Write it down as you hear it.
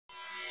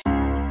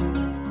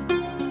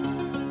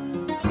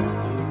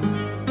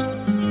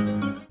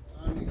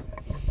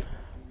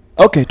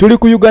Okay, tuli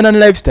ku Ugandan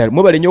lifestyle.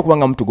 Mwebale nnyo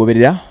kubanga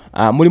mutugoberera.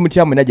 Muli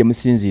mutya mwena gye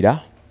musinziira.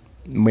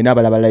 Mwena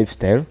abalaba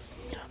lifestyle.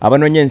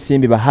 Abanonye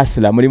ensimbi ba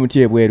hustler muli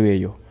mutya ebweru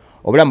eyo.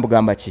 Obulamu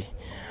bugamba ki?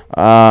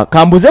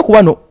 Kambuze ku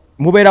bano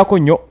mubeerako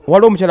nnyo.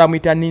 Waliwo omukyala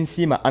amuyita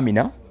Ninsima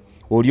Amina.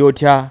 Oli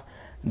otya?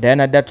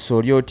 Diana Datso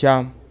oli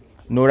otya?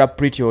 Nora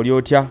Pretty oli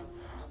otya?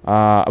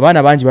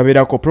 Abaana bangi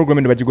babeerako program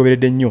eno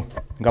bagigoberedde nnyo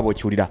nga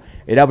bw'okiwulira.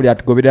 Era buli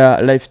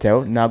atugoberera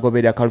lifestyle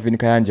n'agoberera Calvin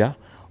Kayanja.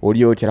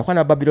 Oli otya?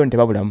 Nakwana Babylon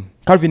tebabulamu.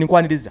 Calvin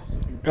nkwaniriza.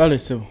 Kale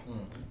sebo.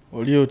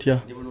 Oli otya?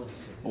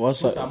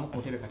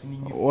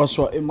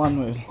 Waswa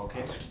Emmanuel.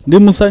 Okay. Ndi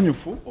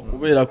musanyufu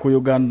okubeera ku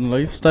Ugandan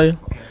lifestyle.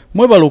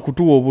 Mwebala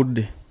okutuwa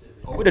obudde.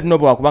 Obudde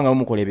tunobo kubanga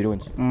mukola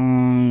ebirungi.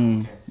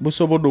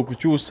 Busobodde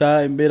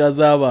okukyusa embeera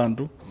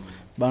z'abantu.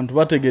 Bantu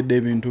bategedde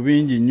ebintu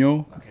bingi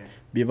nnyo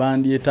bye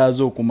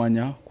bandyetaaze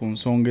okumanya ku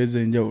nsonga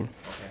ez'enjawulo.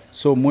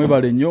 So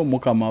mwebale nnyo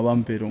Mukama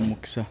abampeera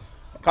omukisa.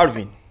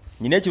 Calvin,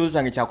 nyina ekibuuzo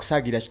kyange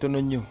kyakusaagira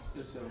kitono nnyo.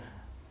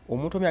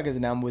 Omuntu omyagezi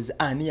n'ambuuza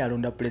ani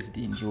yalonda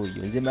president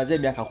oyo? Nze maze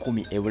emyaka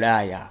 10 e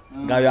Bulaaya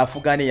nga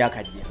yafugaane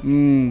yakajja.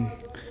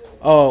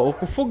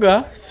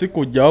 Okufuga si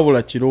kujja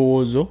wabula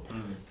kirowoozo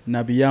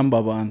na biyamba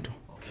abantu.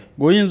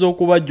 Goyinza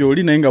okuba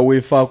gy'oli naye nga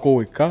weefaako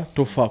wekka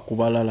tofa ku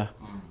balala.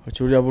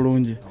 Okiwulira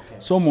bulungi.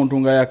 So omuntu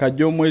nga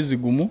yakajja omwezi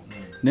gumu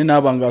ne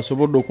naaba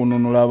ng'asobodde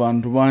okununula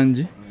abantu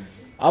bangi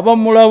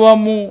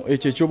abamulabamu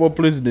ekyo ky'obwa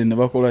president ne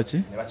bakola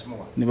ki?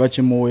 Ne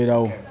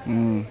bakimuweerawo.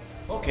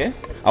 Okay.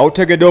 Awo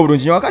tegedde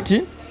obulungi nnyo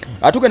wakati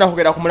atugenda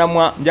kugenda ku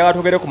mulamwa njaga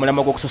tugere ku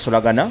mulamwa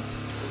gw'okusosolagana.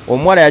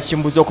 Omuwala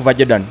yakimbuza okuva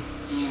Jordan.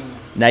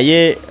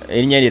 Naye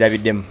erinnya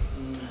lirabiddemu.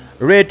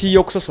 Rate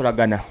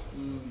y'okusosolagana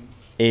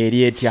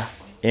eri etya?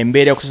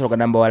 Embeera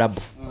y'okusosolagana mu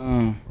bawarabu.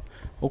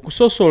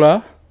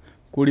 Okusosola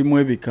kulimu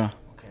ebika.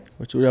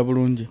 Okiwulira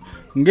bulungi.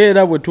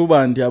 Ng'era bwe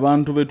tuba nti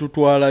abantu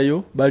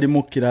betutwalayo bali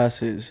mu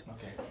classes.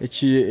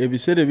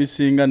 Ebiseera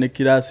ebisinga ne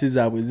kirasi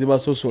zaabwe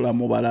zibasosola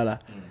mu balala.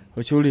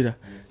 Okiwulira?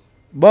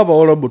 Baba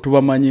Warabu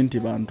tubamanyi nti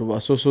bantu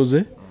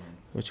basosoze.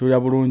 Okiwulira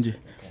bulungi.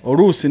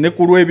 Oluusi ne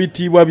ku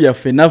lw'ebitiibwa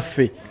byaffe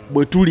naffe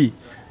bwe tuli.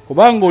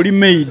 Kubanga oli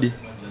maid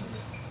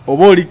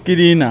oba oli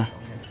kirina.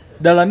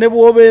 Ddala ne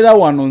bw'obeera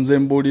wano nze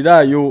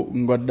mbuuliraayo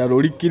nga ddala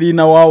oli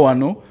kirina wa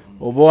wano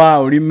oba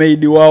oli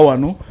maid wa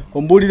wano.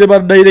 Ombulire ba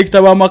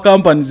director ba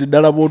companies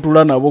ddala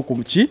bw'otula nabo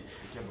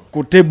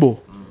ku table.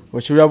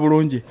 Okiwulira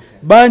bulungi.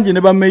 Bangi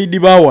ne ba maid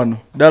ba wano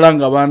ddala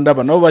nga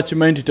bandaba nabo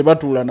bakimanyi nti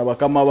tebatuula na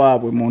bakama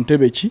baabwe mu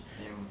ntebe ki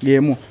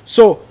yemu.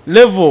 So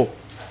level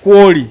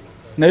kwoli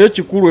nayo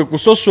kikulu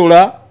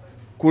ekusosola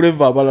ku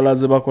level abalala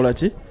ze bakola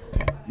ki.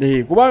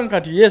 Kubanga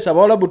kati yes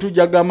abawarabu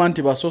tujja gamba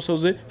nti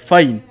basosoze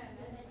fine.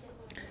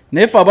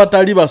 Nefe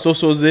abatali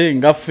basosoze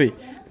ngaffe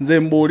nze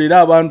mbuulira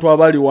abantu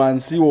abali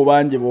wansi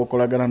obanje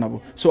bokolagana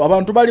nabo. So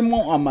abantu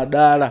balimu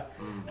amadaala.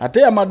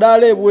 Ate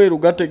amadaala ebweru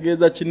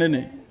gategeeza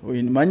kinene.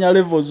 Manya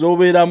level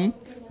z'obeeramu,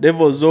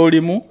 level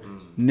z'olimu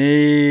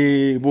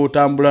ne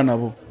bw'otambula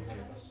nabo.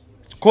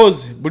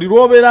 Cause buli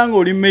lw'obeera nga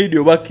oli maid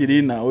oba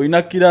kirina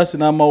olina kirasi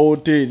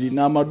n'amahoteri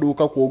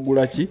n'amaduuka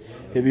kwogula ki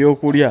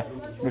ebyokulya.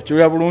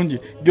 Okiwulira bulungi.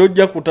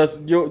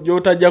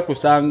 Gy'otajja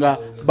kusanga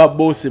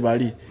baboosi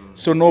bali.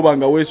 So noba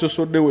nga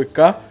weesosodde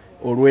wekka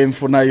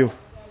olw'enfunayo.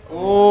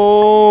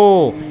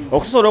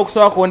 Okusosola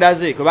okusoba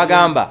kondaze kwe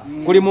bagamba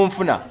kuli mu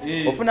nfuna.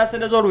 Ofuna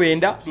sente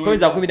z'olwenda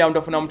toyinza kubira muntu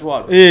ofuna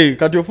mutwalo.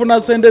 Kati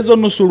ofuna sente zo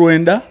nusu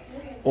lwenda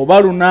oba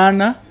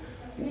lunaana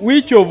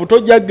wiiki ovu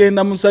tojja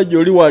genda musajja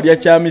oli walya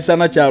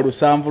kyamisana kya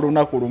lusanvu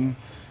lunaku lumu.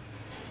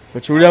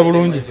 Okiwulira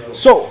bulungi.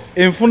 So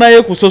enfuna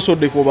ye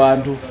kusosodde ku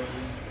bantu.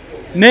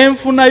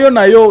 N'enfunayo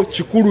nayo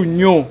kikulu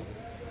nnyo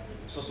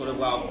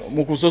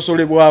mu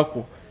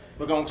kusosolebwako.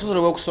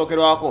 Kusosolebwa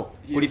okusookerwako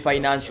kuli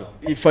financial.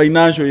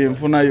 Financial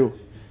yenfunayo.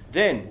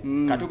 Then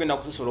katugenda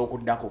kusosola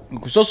okuddako.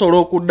 Kusosola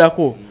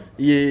okuddako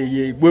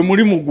ye gwe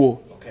mulimu gwo.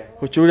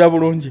 Okiwulira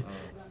bulungi.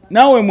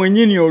 Naawe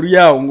mwennyini oli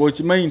awo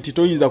ng'okimanyi nti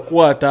toyinza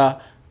kukwata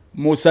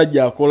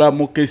musajja akola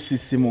mu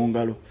KCC mu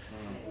ngalo.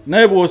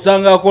 Naye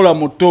bw'osanga akola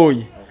mu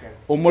ttooyi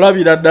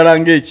omulabira ddala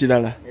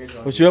ng'ekirala.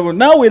 Okiwulira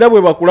naawe era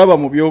bwe bakulaba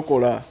mu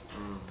byokola.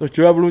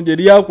 Okiwulira bulungi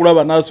eri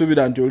akulaba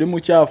n'asuubira nti oli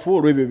mukyafu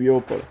olw'ebyo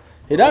byokola.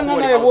 Era nga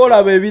naye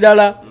bw'olaba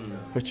ebirala.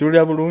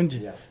 Okiwulira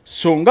bulungi.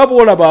 So nga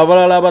bw'olaba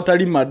abalala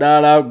abatali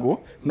madaala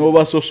ago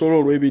n'obasosola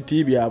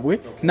olw'ebiti byabwe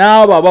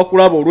n'abo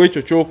abakulaba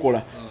olw'ekyo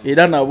kyokola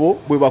era nabo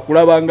bwe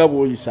bakulaba nga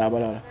bw'oyisa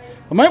abalala.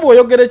 Omanyi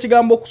bw'oyogera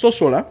ekigambo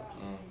okusosola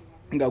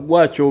nga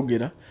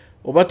gwakyogera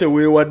oba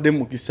teweewadde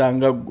mu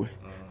kisanga ggwe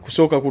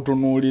kusooka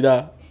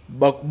kutunuulira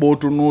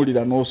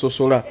b'otunuulira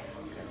n'ososola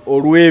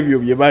olw'ebyo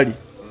bye bali.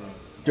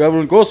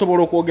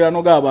 Osobola okwogera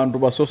noga abantu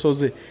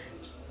basosoze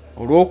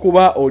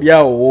olw'okuba oli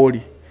awo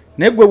wooli.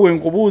 Naye gwe bwe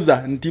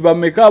nkubuuza nti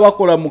bameka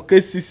abakola mu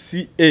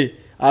KCCA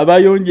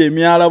abayonja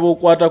emyala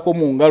b'okwatako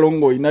mu ngalo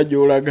ng'olina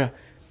gy'olaga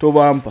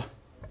tobampa.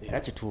 Era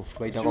kituufu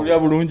twayitako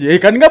bulungi.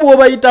 Kati nga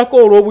bw'obayitako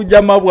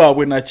olw'obujama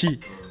bwabwe naki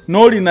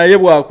n'oli naye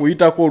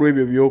bwakuyitako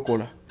olw'ebyo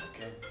by'okola.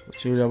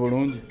 Okiwulira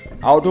bulungi.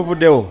 Awo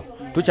tuvuddewo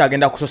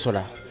tukyagenda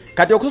kusosola.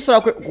 Kati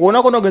okusosola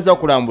kwona konogeza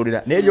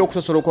okulambulira naye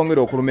okusosola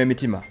okwongera okuluma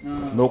emitima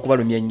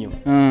n'okubalumya ennyo.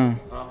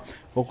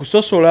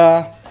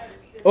 okusosola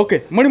okay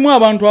mulimu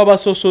abantu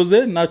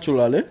abasosoze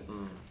naturally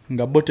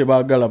nga bo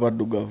tebaagala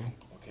baddugavu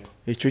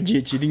ekyo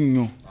gye kiri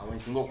nnyo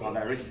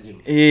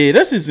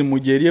racism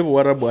gyeri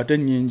ebuwarabu ate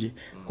nnyingi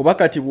kuba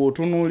kati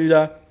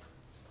bw'otunuulira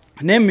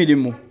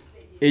n'emirimu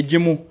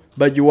egimu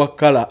bagiwa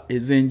kkala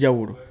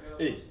ez'enjawulo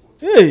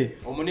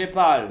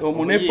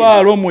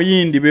omunepaali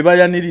omuyindi be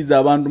bayaniriza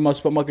abantu mu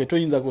supermarket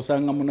oyinza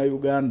kusanga muna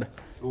Uganda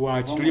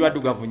lwaki tuli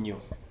baddugavu nnyo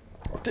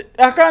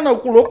akaana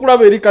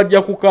okulaba eri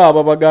kajja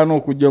kukaaba bagaana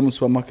okujja mu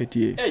supermarket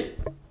ye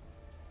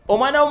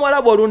omwana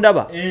w'omuwarabu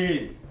olundaba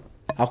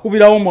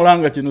akubirawo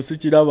mulanga kino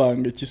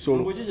sikirabange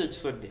kisolo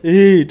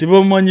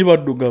tebamanyi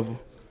baddugavu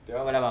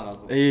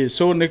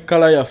so ne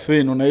kkala yaffe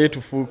eno naye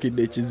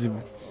tufuukidde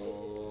ekizibu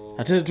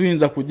ate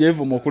tetuyinza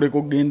kujevuma okuleka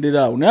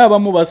okugendera awo naye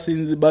abamu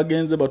basinzi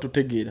bagenze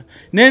batutegeera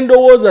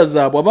n'endowooza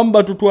zaabwe abamu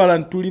batutwala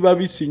ntuli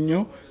babisi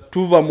nnyo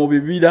tuva mu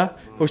bibira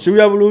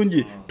okiwulira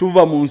bulungi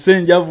tuva mu nsi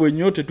enjavu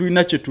ennyo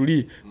tetulina kye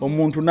tuli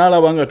omuntu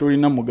n'alaba nga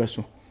tolina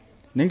mugaso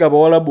naye nga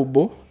Abawarabu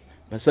bo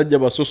basajja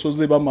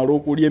basosoze bamala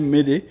okulya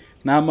emmere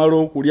n'amala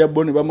okulya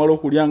bo ne bamala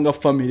okulya nga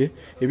famire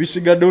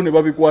ebisigaddewo ne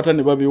babikwata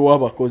ne babiwa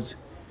abakozi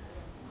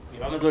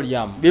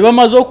bye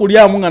bamaze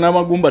okulyamu nga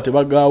n'amagumba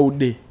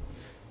tebagaawudde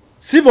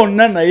si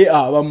bonna naye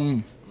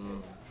abamu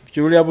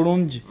kiwulira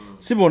bulungi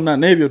si bonna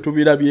n'ebyo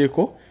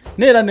tubirabyeko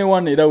neera ne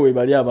wana era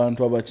weebali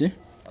abantu abaki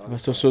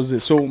basosoze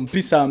so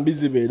mpisa mbi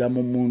zibeera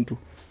mu muntu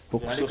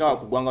okusosola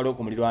kugwanga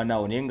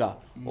lw'okumulirwanawo naye nga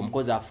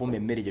omukozi afumba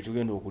emmere gye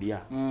tugenda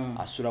okulya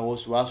asulawo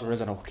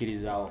asoleza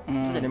n'okukkirizaawo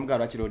ne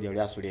mugala lwaki lodi yali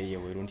asula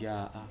eyeweeru nti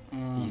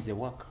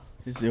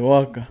ize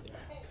waka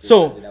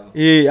so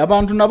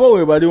abantu nabo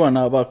weebali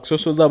wano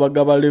abakusosoza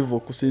abagaba level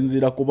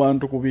okusinziira ku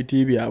bantu ku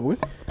biti byabwe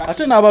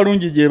ate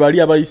n'abalungi gye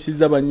bali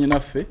abayisiza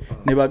bannyinaffe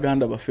ne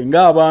baganda baffe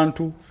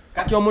ng'abantu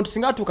kati omuntu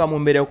singa atuuka mu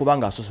mbeera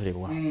okubanga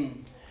asosolebwa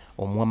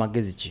omuwa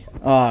magezi ki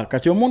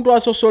kati omuntu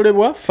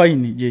asosolebwa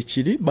fine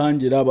gyekiri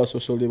bangi era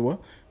abasosolebwa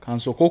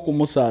kansooka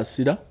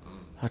okumusaasira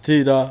ate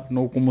era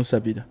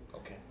n'okumusabira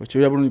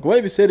okiwulira bulungi kuba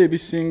ebiseera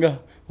ebisinga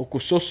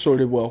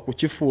okusosolebwa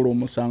okukifuula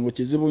omusango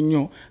kizibu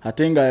nnyo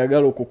ate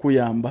ng'ayagala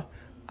okukuyamba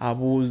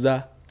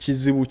abuuza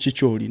kizibu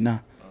kikyolina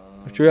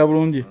okiwulira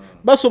bulungi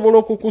basobola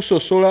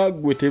okukusosola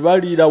gwe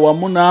tebaliira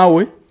wamu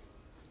naawe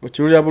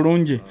okiwulira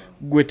bulungi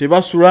gwe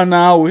tebasula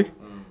naawe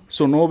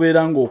so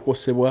n'obeera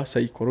ng'okosebwa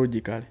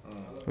psychologically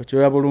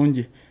okiwulira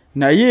bulungi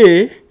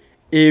naye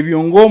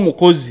ebyo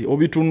ng'omukozi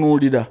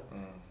obitunuulira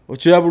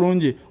okiwulira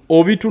bulungi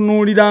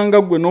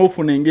obitunuuliranga gwe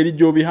n'ofuna engeri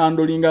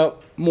gy'obihandolinga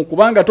mu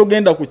kubanga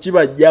togenda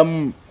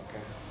kukibajjamu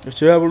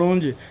okiwulira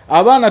bulungi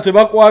abaana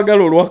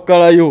tebakwagala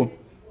olwakkalayo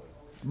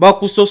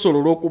bakusosola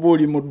olw'okuba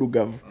oli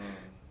muddugavu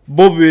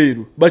bo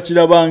beeru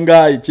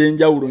bakirabanga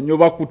ekyenjawulo nnyo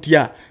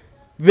bakutya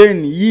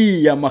then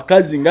yiiya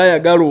makazi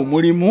ng'ayagala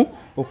omulimu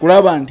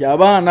okulaba nti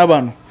abaana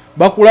bano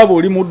bakulaba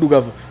oli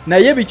muddugavu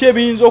naye biki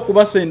ebiyinza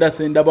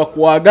okubasendasenda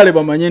bakwagale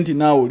bamanye nti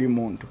naawe oli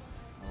muntu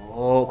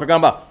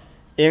kwegamba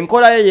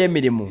enkola ye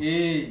y'emirimu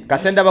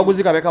kasenda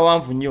baguzi kabe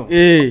kawanvu nnyo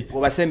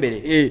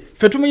obasembere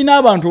ffe tumulina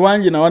abantu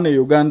bangi nawa ne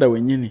Uganda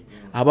wennyini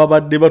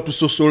ababadde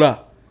batusosola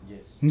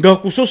nga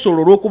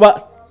kusosola olw'okuba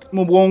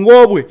mu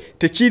bwongo bwe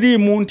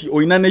tekiriimu nti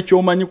olina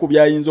nekyomanyi ku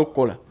byayinza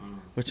okukola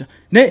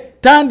ne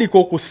tandika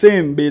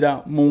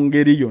okusembera mu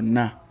ngeri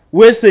yonna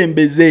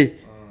weesembeze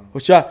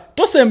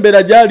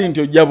tosembera gyali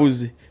nti ojja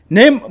buzi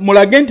naye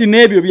mulage nti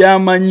n'ebyo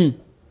byamanyi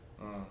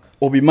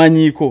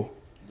obimanyiiko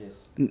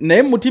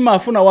naye mutima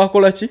afuna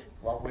wakola ki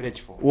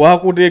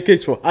wakuteeka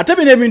ekifo ate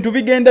bino ebintu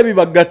bigenda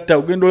bibagatta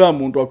ogenda olaba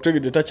muntu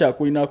akutegedde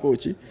takyakulinako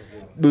ki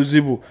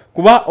buzibu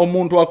kuba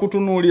omuntu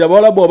akutunuulira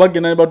Abawarabu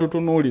abagenda ne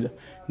batutunuulira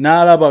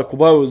n'alaba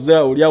kuba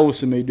oli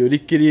awusimeidi oli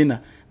kirina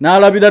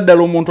n'alabira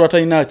ddala omuntu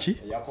atalina ki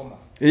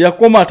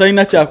eyakoma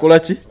atalina kyakola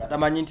ki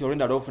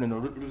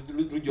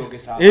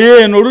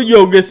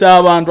nolujogesa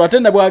abantu ate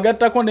na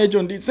bwagattako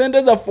n'ekyo nti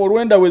sente zaffe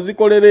olwenda we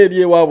zikolera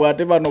eri ewaabwe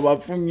ate bano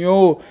bafu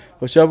nnyo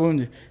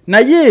okyabungi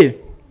naye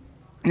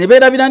ne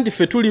beerabira nti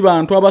ffe tuli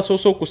bantu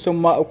abasoose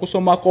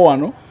okusomako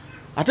wano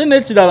ate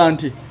n'ekirala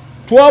nti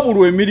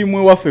twabulwa emirimu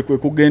ewaffe kwe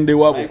kugenda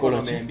ewaabwe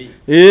okola ki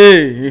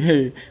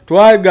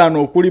twagaana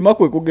okulima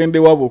kwe kugenda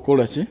ewaabwe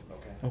okola ki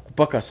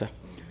okupakasa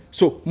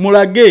so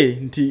mulage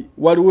nti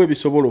waliwo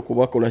ebisobola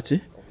okubakola ki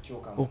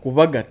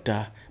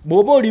okubagatta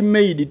bw'oba oli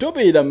maidi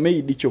tobeera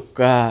maidi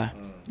kyokka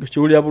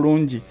okiwulira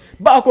bulungi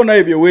baako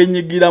naye bye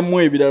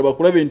weenyigiramu ebirala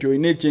bakulabe nti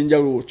olina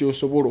ekyenjawulo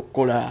kyosobola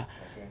okukola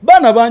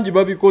baana bangi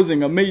babikoze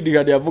nga maidi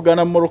kati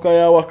avugana mmoloka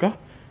y'awaka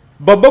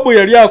baba bwe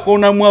yali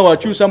akoonamu awo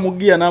akyusa mu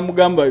giya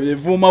n'amugamba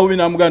evuuma bubi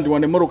n'amugamba nti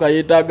wane emmoloka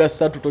yeetaaga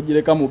 3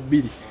 togireka mu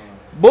 2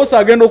 boosi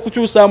agenda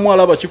okukyusaamu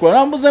alaba kikola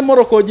n'ambuza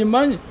emmoloka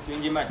ogimanyi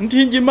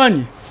nti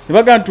ngimanyi ne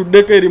bagamba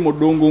ntuddeko eri mu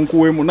ddungu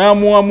nkuwemu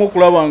n'amuwamu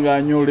okulaba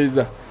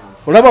ng'anyoleza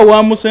olaba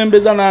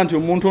wamusembeza nanti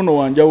omuntu ono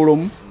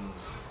wanjawulomu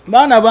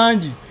baana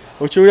bangi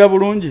okiwulira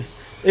bulungi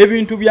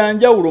ebintu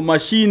byanjawulo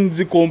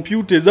machines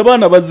computers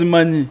abaana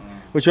bazimanyi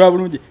okiwulira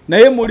bulungi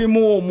naye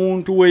mulimu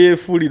omuntu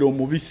weyeefuulira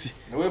omubisi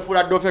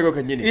neweefuula ddofe gwe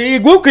kennyini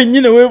gwe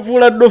kennyini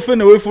weefuula ddofe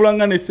ne weefuula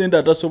nga ne ssente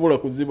atasobola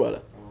kuzibala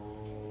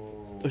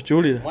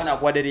okiwulira mwana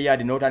akwade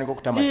riyadi n'otandika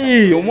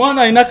okutamata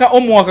omwana alina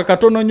omwaka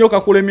katono nnyo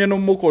kakulemye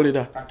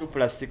n'omukolera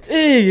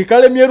 2+6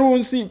 kalemye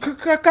lunsi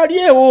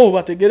kalyewo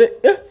bategere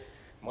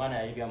mwana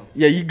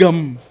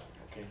yayigamu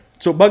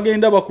so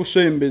bagenda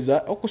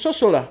bakusembeza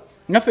okusosola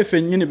ngaffe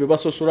ffennyini be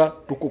basosola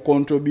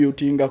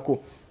tukukontributingako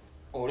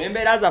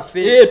olw'embeera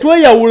zaffe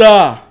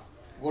tweyawula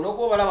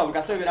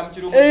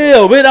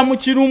obeera mu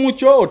kirumu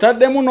kyo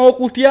otaddemu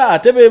n'okutya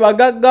ate be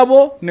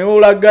bagaggabo ne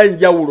olaga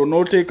enjawulo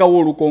n'oteekawo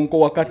olukonko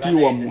wakati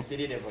wammwe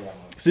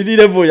siri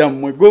level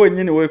yammwe gwe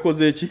wennyini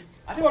weekoze eki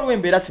ate waliwo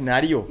embeera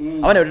sinaaliyo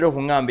abaana batera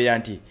okuŋŋambira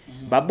nti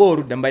baba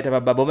oludda mbayita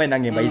bababa omanyi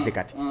nange mbayize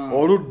kati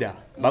oludda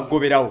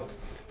baggoberawo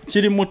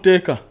kiri mu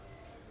tteeka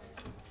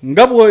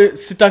nga bwe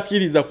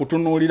sitakkiriza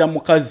kutunuulira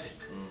mukazi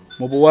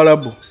mu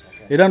buwalabu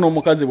era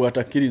n'omukazi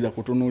bw'atakkiriza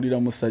kutunuulira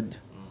musajja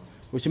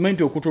okimanyi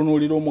nti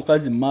okutunuulira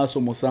omukazi mu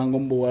maaso musango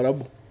mu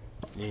buwalabu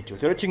ekyo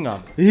tero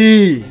kiŋŋamba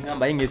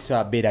ŋŋamba yingeso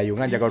abeerayo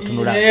nga njagala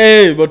otunula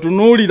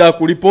batunuulira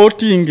ku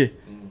reporting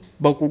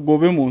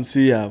bakugobe mu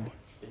nsi yaabwe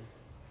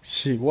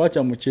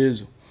wacha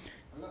muchezo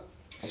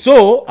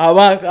so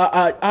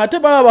ate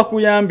baba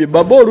bakuyambye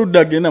baba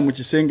oludda genda mu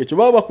kisenge kyo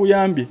baba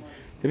bakuyambye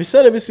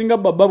ebiseera bisinga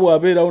baba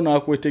bwabeerawo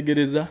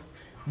n'akwetegereza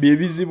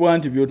byebizibu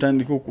anti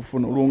byotandika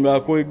okufuna olunga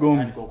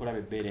akwegombe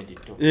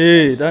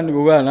tandika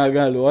okulaba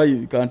n'agamba why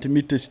you can't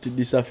meet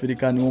this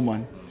African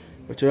woman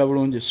okyola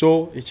bulungi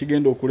so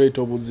ekigenda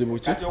okuleeta obuzibu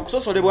kati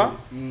okusosolebwa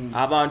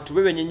abantu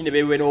bebennyini ne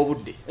beewe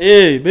n'obudde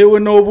beewe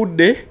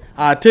n'obudde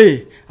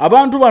ate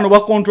abantu bano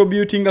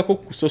bakontributingako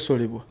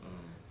kusosolebwa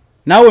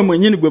naawe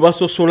mwennyini gwe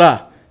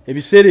basosola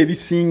ebiseera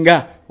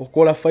ebisinga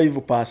okola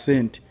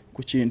 5%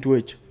 ku kintu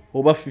ekyo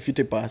oba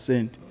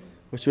 50%.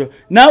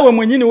 Naawe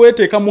mwennyini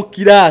weteeka mu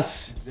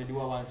kiraasi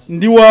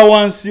ndi wa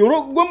wansi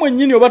olwo gwe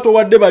mwennyini oba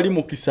towadde bali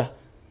mukisa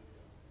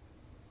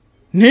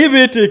naye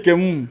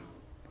beeteekemu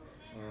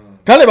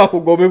kale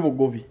bakugobe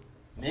bugobi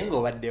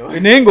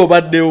naye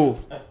ng'obaddewo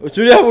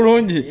okiwulira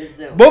bulungi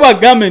bo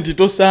bagambe nti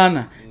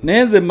tosaana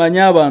naye nze mmanyi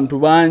abantu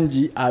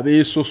bangi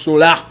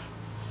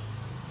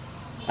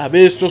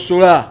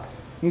abeesosola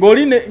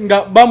ng'oli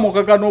nga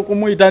bamukaka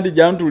n'okumuyita nti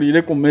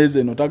jantuliire ku meeza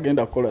eno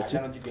tagenda kukola ki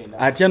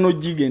atya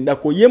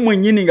n'ogigendako ye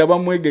mwennyini nga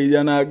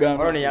bamwegayirira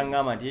n'agamba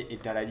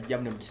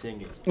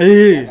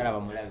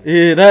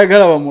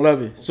tayagala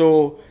bamulabe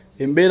so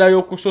embeera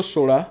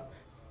y'okusosola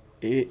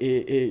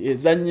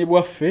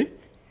ezannyibwa ffe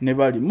ne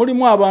bali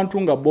mulimu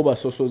abantu nga bo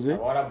basosoze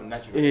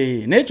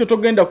n'ekyo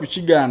togenda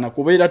kukigaana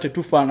kubeera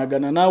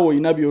tetufaanagana naawe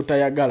olina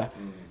by'otayagala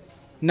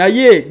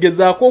naye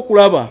gezaako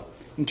okulaba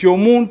nti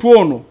omuntu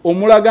ono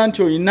omulaga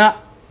nti olina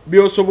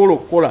byosobola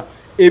okukola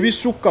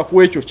ebisukka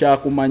ku ekyo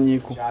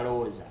kyakumanyiiko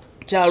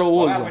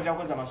kyalowooza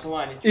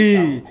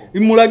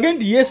mulage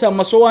nti yesu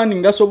amasowaani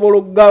ngasobola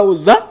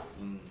okugawoza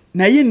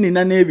naye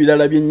nina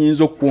n'ebirala bye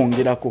nnyinza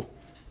okwongerako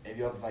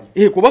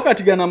kuba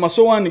kati gano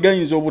amasowaani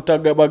gayinza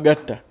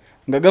obutagabagatta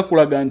nga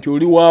gakulaga nti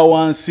oli wa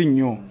wansi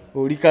nnyo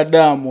oli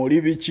kadaamu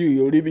oli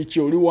biki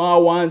oli wa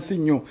wansi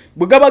nnyo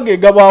bwe gaba ge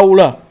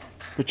gabaawula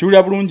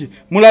kukiwulira bulungi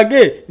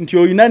mulage nti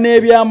olina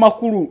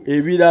n'ebyamakulu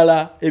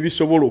ebirala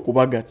ebisobola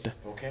okubagatta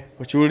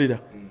okiwulira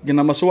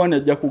gena amasowaani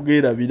ajja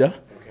kugeerabira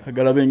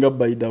agalabe nga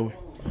bayidawe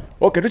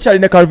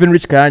tukyalina Calvin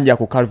Rich Kayanja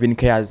ku Calvin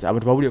Cares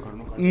abantu bawulire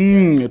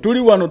tuli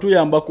wano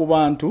tuyamba ku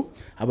bantu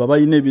abo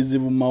balina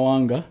ebizibu mu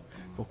mawanga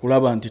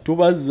okulaba nti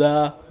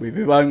tubaza bwe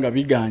bibanga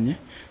biganye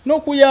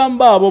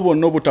n'okuyamba abo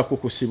bonna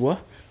obutakukusibwa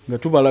nga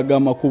tubalaga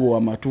amakubo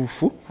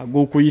amatuufu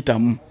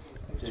ag'okuyitamu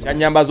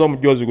kyanyambaza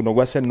omujoozi guno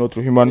gwa Send No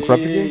to Human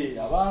Trafficking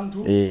abantu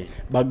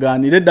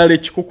bagaanire ddala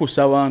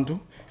ekikukusa abantu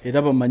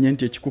era bamanye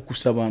nti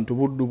ekikukusa abantu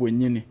buddu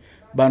bwennyini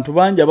bantu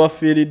bangi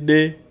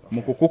abafiiridde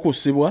mu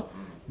kukukusibwa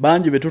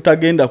bangi be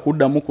tutagenda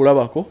kuddamu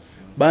kulabako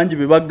bangi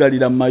be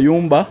baggalira mu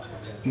mayumba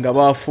nga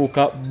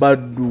baafuuka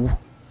baddu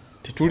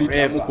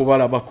tetuliddamu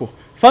kubalabako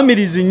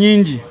families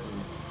nyingi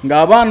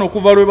ng'abaana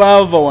okuva lwe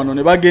baava wano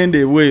ne bagenda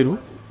ebweru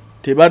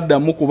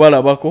tebaddamu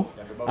kubalabako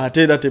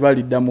ate era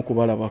tebaliddamu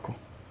kubalabako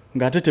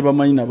ng'ate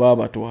tebamanyi na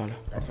baabatwala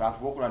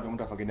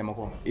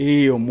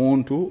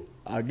omuntu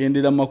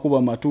agendera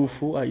makuba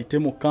matuufu ayite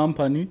mu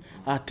kampani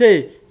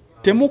ate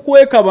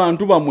temukweka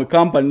bantu bamwe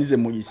kampani ze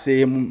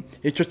muyiseemu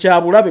ekyo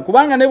kyabulabe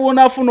kubanga ne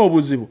bwona afuna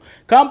obuzibu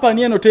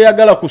kampani eno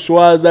teyagala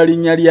kuswaza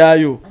linnya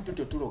lyayo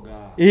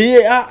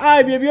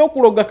ebyo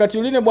ebyokuloga kati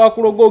oli ne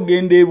bwakuloga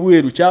ogenda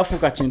ebweru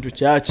kyafuuka kintu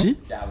kyaki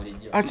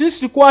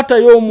ati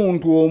kwatayo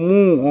omuntu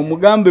omu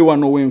omugambe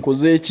wano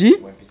wenkoze eki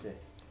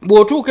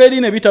bw'otuuka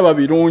eri ne bitaba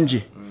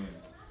birungi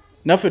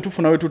naffe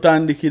tufuna we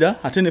tutandikira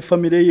ate ne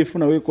famire ye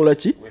efuna weekola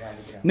ki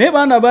naye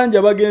baana bangi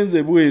abagenze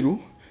ebweru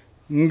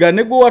nga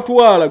ne gwe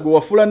watwala gwe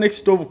wafula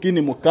next of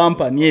kin mu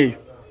kampani eyo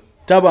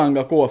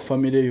tabangako wa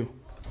famire yo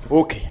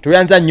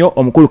tuyanza nnyo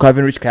omukulu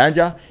Calvin Rich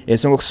Kayanja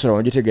ensonga okusosola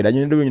ogitegeera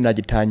nyo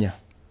nagitanya